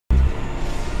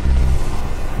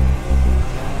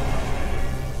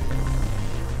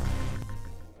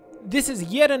This is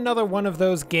yet another one of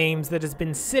those games that has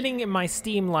been sitting in my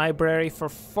Steam library for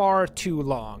far too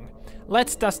long.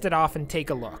 Let's dust it off and take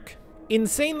a look.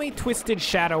 Insanely Twisted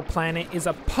Shadow Planet is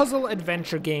a puzzle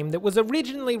adventure game that was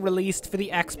originally released for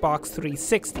the Xbox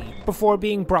 360, before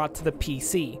being brought to the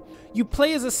PC. You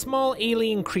play as a small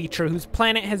alien creature whose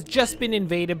planet has just been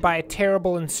invaded by a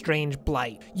terrible and strange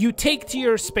blight. You take to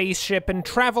your spaceship and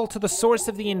travel to the source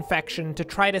of the infection to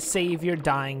try to save your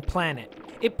dying planet.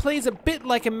 It plays a bit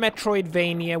like a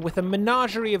Metroidvania with a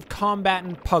menagerie of combat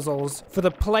and puzzles for the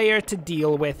player to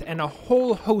deal with and a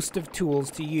whole host of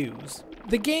tools to use.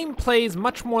 The game plays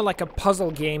much more like a puzzle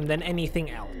game than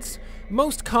anything else.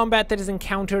 Most combat that is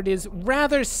encountered is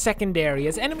rather secondary,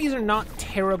 as enemies are not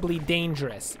terribly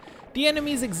dangerous. The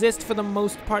enemies exist for the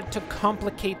most part to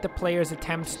complicate the player's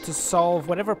attempts to solve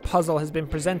whatever puzzle has been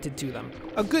presented to them.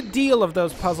 A good deal of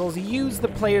those puzzles use the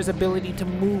player's ability to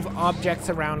move objects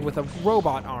around with a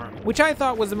robot arm, which I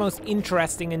thought was the most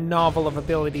interesting and novel of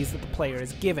abilities that the player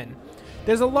is given.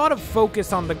 There's a lot of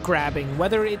focus on the grabbing,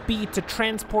 whether it be to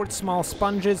transport small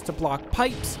sponges to block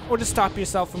pipes, or to stop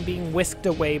yourself from being whisked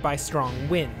away by strong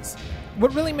winds.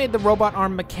 What really made the robot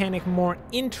arm mechanic more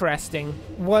interesting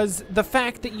was the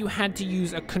fact that you had to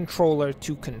use a controller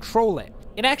to control it.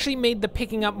 It actually made the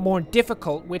picking up more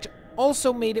difficult, which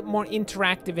also made it more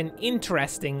interactive and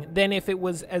interesting than if it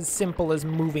was as simple as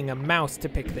moving a mouse to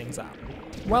pick things up.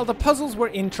 While the puzzles were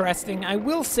interesting, I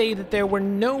will say that there were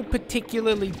no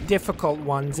particularly difficult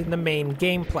ones in the main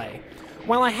gameplay.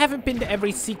 While I haven't been to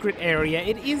every secret area,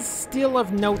 it is still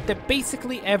of note that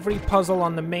basically every puzzle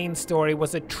on the main story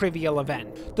was a trivial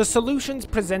event. The solutions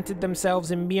presented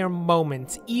themselves in mere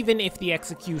moments, even if the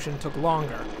execution took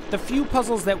longer. The few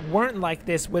puzzles that weren't like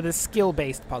this were the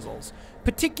skill-based puzzles,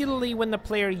 particularly when the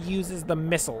player uses the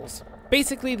missiles.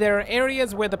 Basically, there are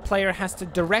areas where the player has to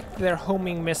direct their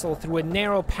homing missile through a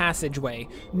narrow passageway,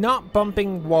 not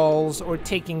bumping walls or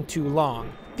taking too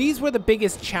long. These were the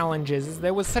biggest challenges, as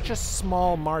there was such a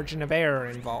small margin of error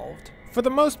involved. For the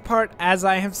most part, as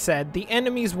I have said, the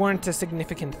enemies weren't a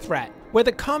significant threat. Where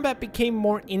the combat became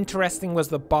more interesting was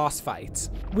the boss fights,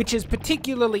 which is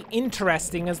particularly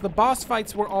interesting as the boss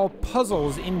fights were all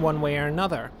puzzles in one way or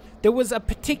another. There was a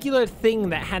particular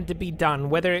thing that had to be done,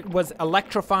 whether it was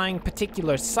electrifying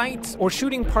particular sites or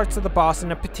shooting parts of the boss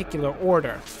in a particular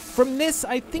order. From this,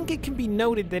 I think it can be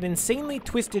noted that Insanely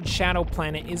Twisted Shadow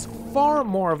Planet is far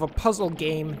more of a puzzle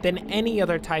game than any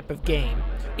other type of game.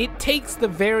 It takes the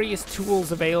various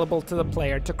tools available to the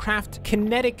player to craft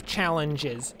kinetic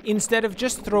challenges instead of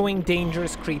just throwing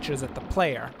dangerous creatures at the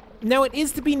player. Now, it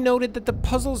is to be noted that the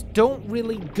puzzles don't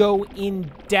really go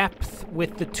in depth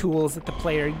with the tools that the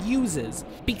player uses.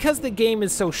 Because the game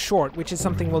is so short, which is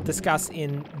something we'll discuss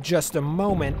in just a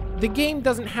moment, the game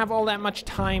doesn't have all that much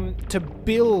time to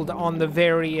build on the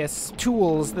various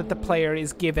tools that the player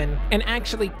is given and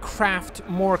actually craft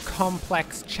more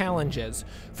complex challenges.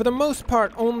 For the most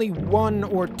part, only one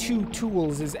or two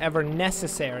tools is ever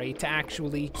necessary to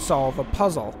actually solve a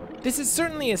puzzle. This is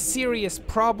certainly a serious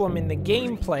problem in the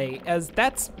gameplay, as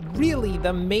that's really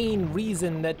the main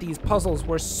reason that these puzzles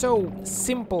were so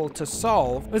simple to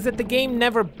solve, was that the game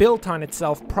never built on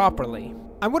itself properly.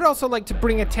 I would also like to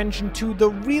bring attention to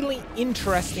the really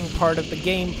interesting part of the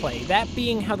gameplay, that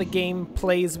being how the game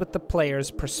plays with the player's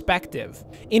perspective.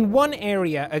 In one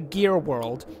area, a gear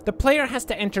world, the player has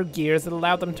to enter gears that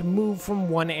allow them to move from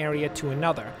one area to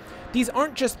another. These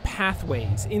aren't just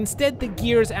pathways, instead the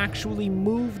gears actually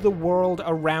move the world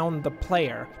around the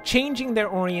player, changing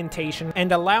their orientation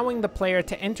and allowing the player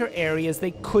to enter areas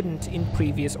they couldn't in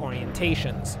previous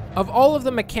orientations. Of all of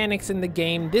the mechanics in the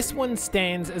game, this one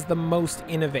stands as the most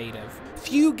innovative.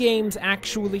 Few games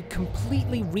actually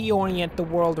completely reorient the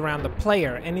world around the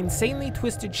player, and Insanely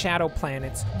Twisted Shadow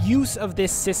Planet's use of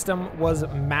this system was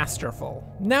masterful.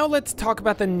 Now let's talk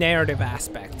about the narrative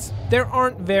aspects. There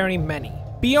aren't very many.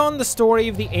 Beyond the story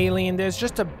of the alien, there's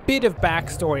just a bit of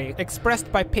backstory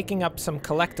expressed by picking up some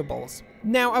collectibles.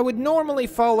 Now, I would normally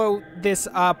follow this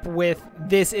up with,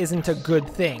 "This isn't a good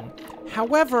thing."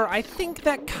 However, I think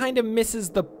that kind of misses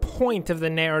the point of the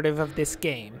narrative of this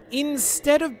game.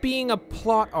 Instead of being a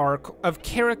plot arc of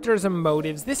characters and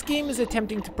motives, this game is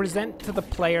attempting to present to the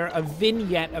player a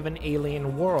vignette of an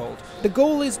alien world. The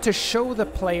goal is to show the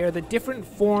player the different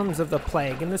forms of the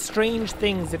plague and the strange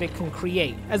things that it can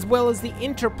create, as well as the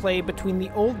interplay between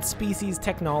the old species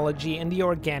technology and the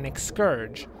organic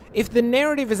scourge. If the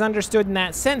narrative is understood in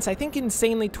that sense, I think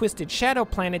Insanely Twisted Shadow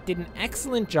Planet did an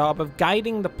excellent job of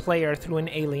guiding the player through an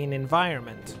alien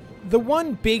environment. The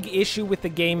one big issue with the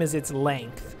game is its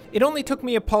length. It only took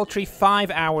me a paltry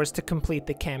 5 hours to complete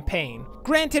the campaign.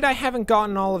 Granted, I haven't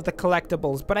gotten all of the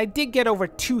collectibles, but I did get over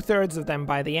 2/3 of them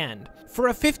by the end. For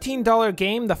a $15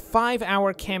 game, the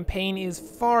 5-hour campaign is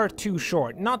far too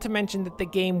short, not to mention that the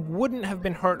game wouldn't have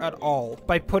been hurt at all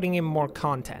by putting in more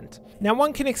content. Now,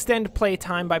 one can extend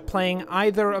playtime by playing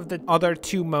either of the other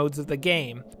 2 modes of the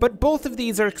game, but both of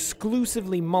these are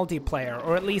exclusively multiplayer,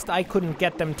 or at least I couldn't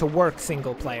get them to work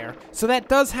single player, so that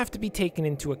does have to be taken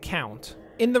into account.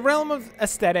 In the realm of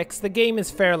aesthetics, the game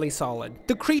is fairly solid.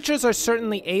 The creatures are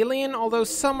certainly alien, although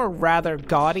some are rather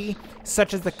gaudy,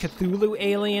 such as the Cthulhu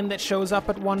alien that shows up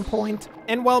at one point.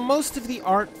 And while most of the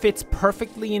art fits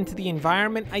perfectly into the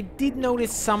environment, I did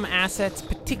notice some assets,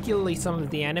 particularly some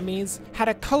of the enemies, had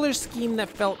a color scheme that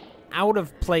felt out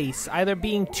of place, either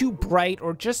being too bright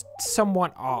or just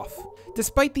somewhat off.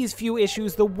 Despite these few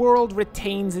issues, the world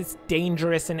retains its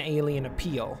dangerous and alien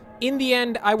appeal. In the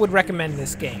end, I would recommend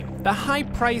this game. The high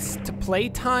price to play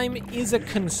time is a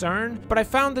concern, but I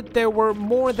found that there were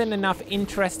more than enough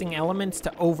interesting elements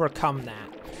to overcome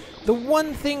that. The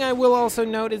one thing I will also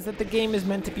note is that the game is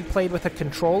meant to be played with a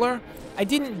controller. I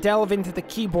didn't delve into the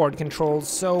keyboard controls,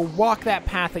 so walk that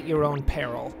path at your own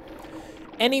peril.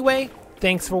 Anyway,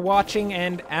 thanks for watching,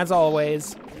 and as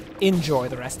always, enjoy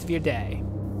the rest of your day.